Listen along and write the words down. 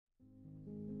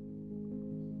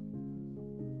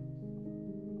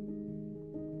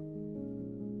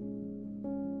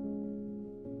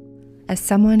As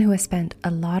someone who has spent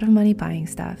a lot of money buying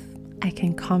stuff, I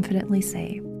can confidently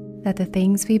say that the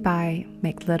things we buy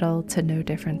make little to no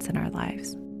difference in our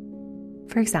lives.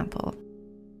 For example,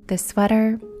 this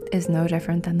sweater is no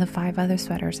different than the 5 other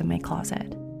sweaters in my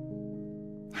closet.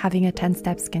 Having a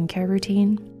 10-step skincare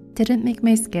routine didn't make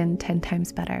my skin 10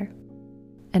 times better.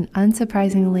 And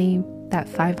unsurprisingly, that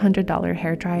 $500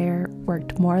 hairdryer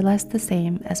worked more or less the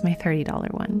same as my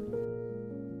 $30 one.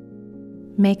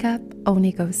 Makeup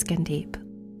only goes skin deep.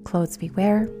 Clothes we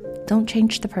wear don't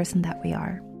change the person that we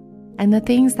are. And the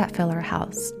things that fill our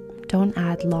house don't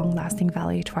add long-lasting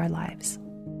value to our lives.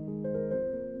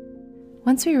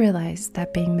 Once we realize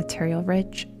that being material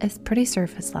rich is pretty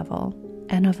surface level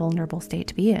and a vulnerable state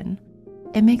to be in,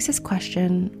 it makes us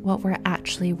question what we're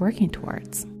actually working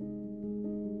towards.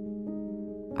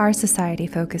 Our society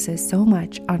focuses so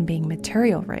much on being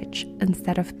material rich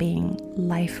instead of being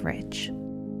life rich.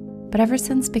 But ever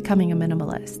since becoming a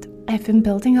minimalist, I've been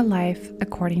building a life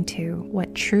according to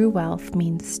what true wealth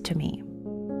means to me.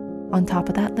 On top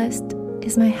of that list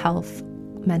is my health,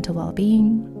 mental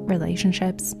well-being,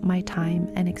 relationships, my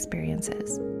time, and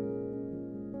experiences.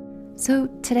 So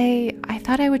today, I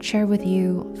thought I would share with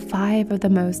you 5 of the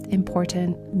most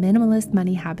important minimalist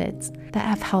money habits that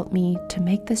have helped me to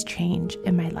make this change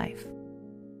in my life.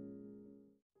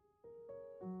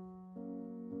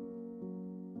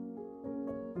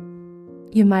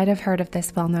 You might have heard of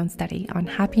this well-known study on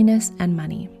happiness and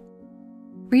money.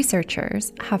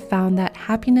 Researchers have found that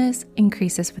happiness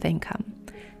increases with income,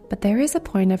 but there is a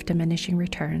point of diminishing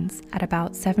returns at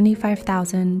about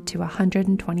 $75,000 to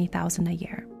 $120,000 a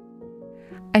year.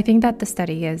 I think that the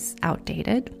study is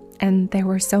outdated, and there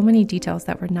were so many details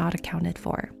that were not accounted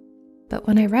for. But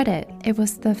when I read it, it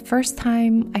was the first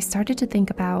time I started to think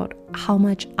about how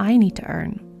much I need to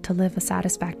earn to live a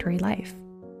satisfactory life.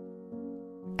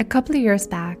 A couple of years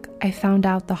back, I found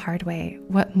out the hard way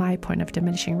what my point of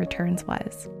diminishing returns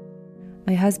was.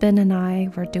 My husband and I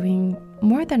were doing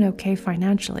more than okay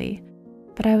financially,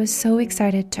 but I was so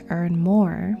excited to earn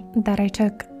more that I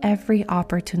took every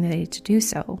opportunity to do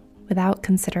so without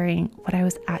considering what I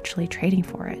was actually trading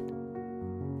for it.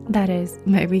 That is,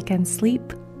 my weekend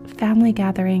sleep, family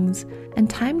gatherings, and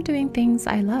time doing things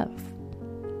I love.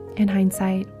 In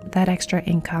hindsight, that extra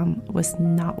income was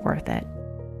not worth it.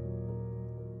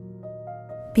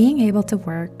 Being able to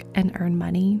work and earn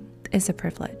money is a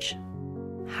privilege.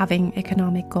 Having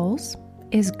economic goals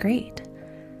is great,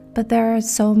 but there are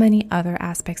so many other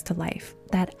aspects to life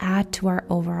that add to our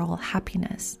overall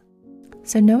happiness.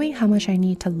 So knowing how much I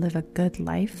need to live a good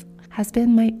life has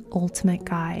been my ultimate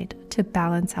guide to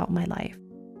balance out my life.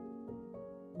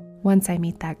 Once I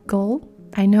meet that goal,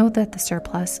 I know that the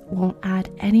surplus won't add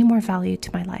any more value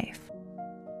to my life.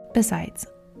 Besides,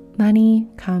 money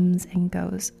comes and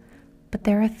goes, but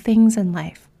there are things in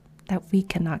life that we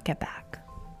cannot get back.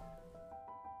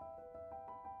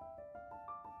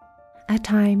 At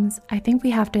times, I think we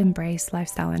have to embrace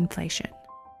lifestyle inflation.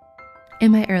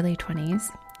 In my early 20s,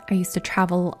 I used to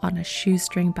travel on a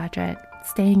shoestring budget,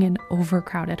 staying in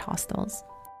overcrowded hostels.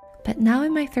 But now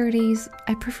in my 30s,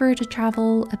 I prefer to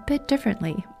travel a bit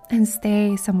differently and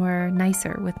stay somewhere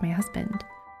nicer with my husband.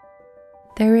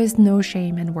 There is no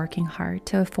shame in working hard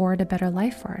to afford a better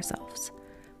life for ourselves.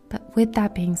 But with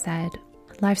that being said,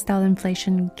 lifestyle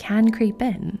inflation can creep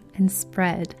in and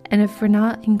spread, and if we're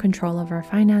not in control of our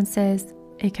finances,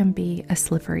 it can be a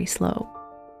slippery slope.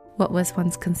 What was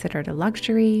once considered a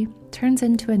luxury turns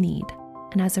into a need,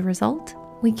 and as a result,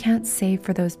 we can't save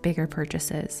for those bigger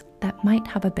purchases that might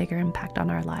have a bigger impact on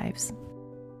our lives.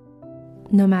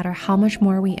 No matter how much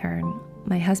more we earn,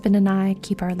 my husband and I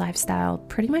keep our lifestyle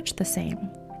pretty much the same.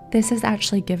 This has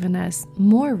actually given us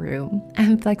more room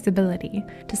and flexibility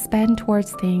to spend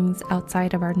towards things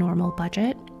outside of our normal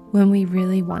budget when we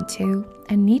really want to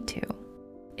and need to.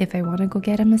 If I want to go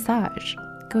get a massage,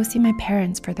 go see my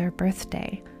parents for their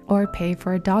birthday, or pay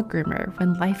for a dog groomer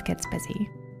when life gets busy.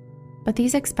 But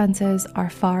these expenses are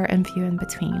far and few in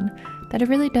between that it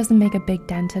really doesn't make a big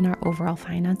dent in our overall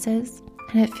finances,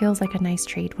 and it feels like a nice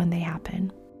treat when they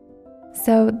happen.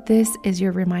 So this is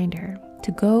your reminder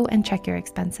to go and check your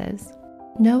expenses.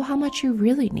 Know how much you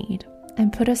really need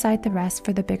and put aside the rest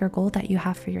for the bigger goal that you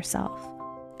have for yourself.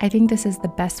 I think this is the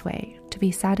best way to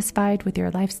be satisfied with your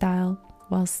lifestyle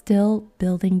while still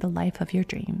building the life of your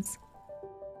dreams.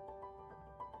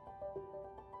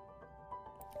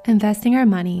 Investing our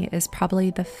money is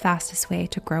probably the fastest way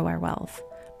to grow our wealth,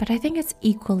 but I think it's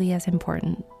equally as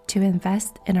important to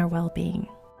invest in our well-being.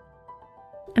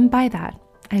 And by that,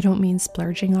 I don't mean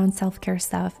splurging on self-care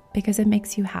stuff because it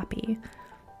makes you happy.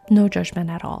 No judgment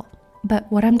at all. But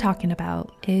what I'm talking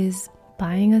about is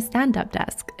buying a stand-up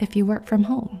desk if you work from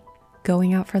home,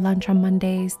 going out for lunch on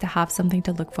Mondays to have something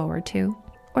to look forward to,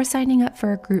 or signing up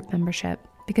for a group membership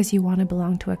because you want to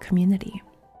belong to a community.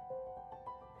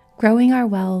 Growing our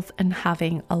wealth and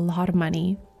having a lot of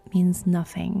money means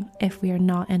nothing if we are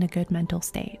not in a good mental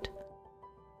state.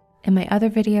 In my other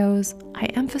videos, I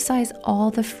emphasize all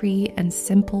the free and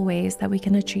simple ways that we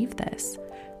can achieve this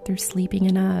through sleeping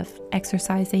enough,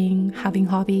 exercising, having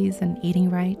hobbies, and eating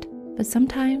right. But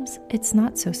sometimes it's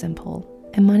not so simple,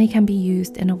 and money can be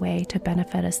used in a way to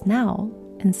benefit us now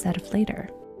instead of later.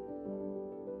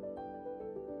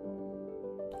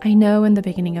 I know in the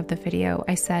beginning of the video,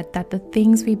 I said that the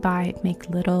things we buy make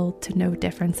little to no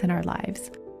difference in our lives.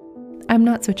 I'm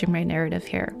not switching my narrative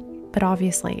here, but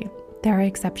obviously, there are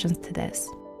exceptions to this.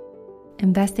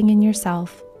 Investing in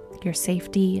yourself, your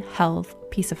safety, health,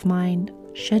 peace of mind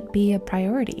should be a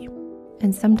priority.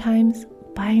 And sometimes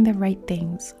buying the right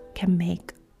things can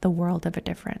make the world of a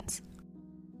difference.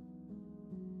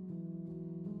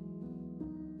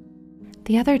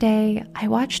 The other day, I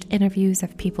watched interviews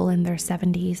of people in their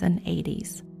 70s and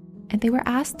 80s, and they were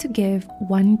asked to give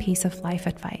one piece of life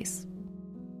advice.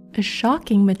 A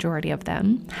shocking majority of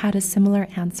them had a similar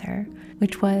answer,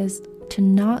 which was to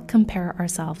not compare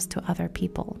ourselves to other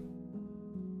people.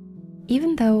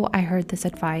 Even though I heard this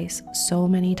advice so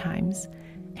many times,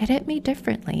 it hit me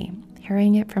differently,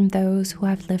 hearing it from those who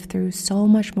have lived through so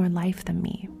much more life than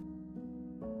me.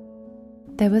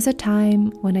 There was a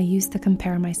time when I used to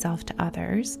compare myself to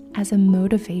others as a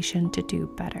motivation to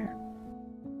do better.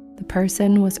 The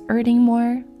person was earning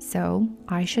more, so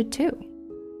I should too.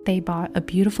 They bought a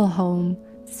beautiful home,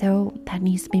 so that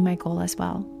needs to be my goal as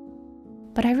well.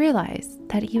 But I realized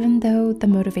that even though the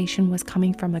motivation was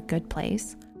coming from a good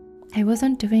place, I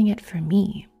wasn't doing it for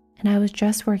me, and I was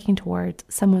just working towards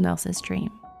someone else's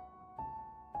dream.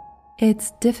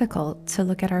 It's difficult to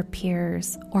look at our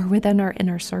peers or within our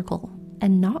inner circle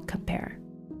and not compare,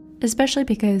 especially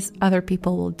because other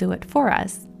people will do it for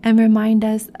us and remind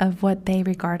us of what they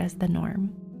regard as the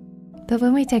norm. But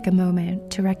when we take a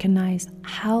moment to recognize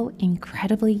how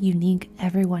incredibly unique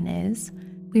everyone is,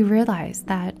 we realize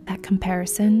that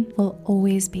comparison will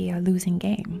always be a losing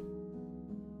game.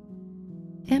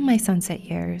 In my sunset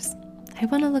years, I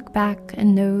want to look back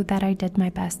and know that I did my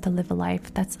best to live a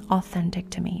life that's authentic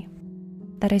to me,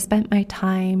 that I spent my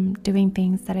time doing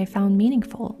things that I found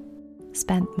meaningful,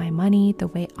 spent my money the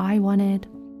way I wanted,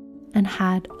 and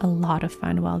had a lot of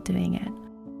fun while doing it.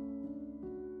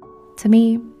 To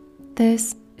me,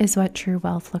 this is what true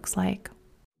wealth looks like.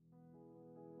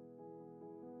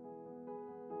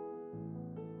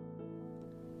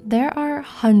 There are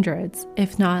hundreds,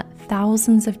 if not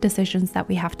thousands, of decisions that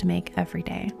we have to make every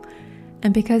day.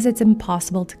 And because it's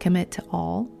impossible to commit to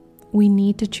all, we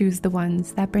need to choose the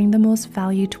ones that bring the most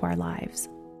value to our lives.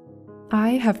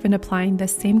 I have been applying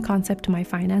this same concept to my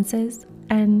finances,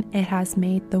 and it has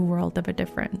made the world of a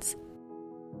difference.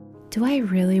 Do I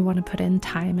really want to put in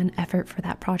time and effort for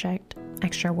that project,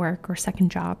 extra work, or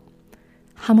second job?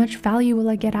 How much value will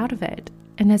I get out of it?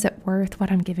 And is it worth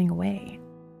what I'm giving away?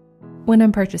 When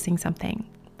I'm purchasing something,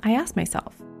 I ask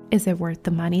myself, is it worth the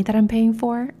money that I'm paying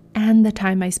for and the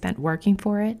time I spent working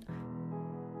for it?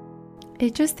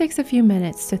 It just takes a few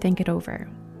minutes to think it over,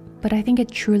 but I think it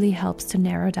truly helps to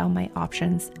narrow down my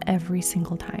options every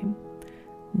single time.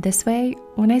 This way,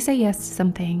 when I say yes to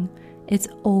something, it's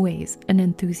always an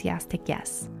enthusiastic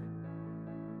yes.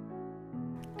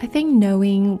 I think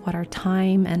knowing what our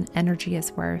time and energy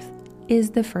is worth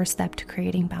is the first step to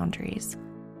creating boundaries,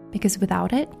 because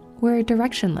without it, we're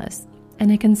directionless,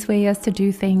 and it can sway us to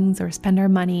do things or spend our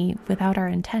money without our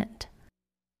intent.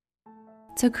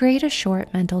 So create a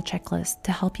short mental checklist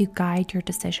to help you guide your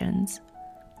decisions.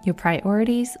 Your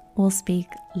priorities will speak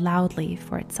loudly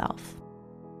for itself.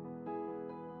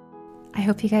 I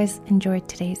hope you guys enjoyed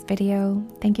today's video.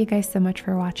 Thank you guys so much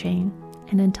for watching.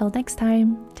 And until next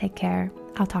time, take care.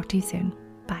 I'll talk to you soon.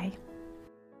 Bye.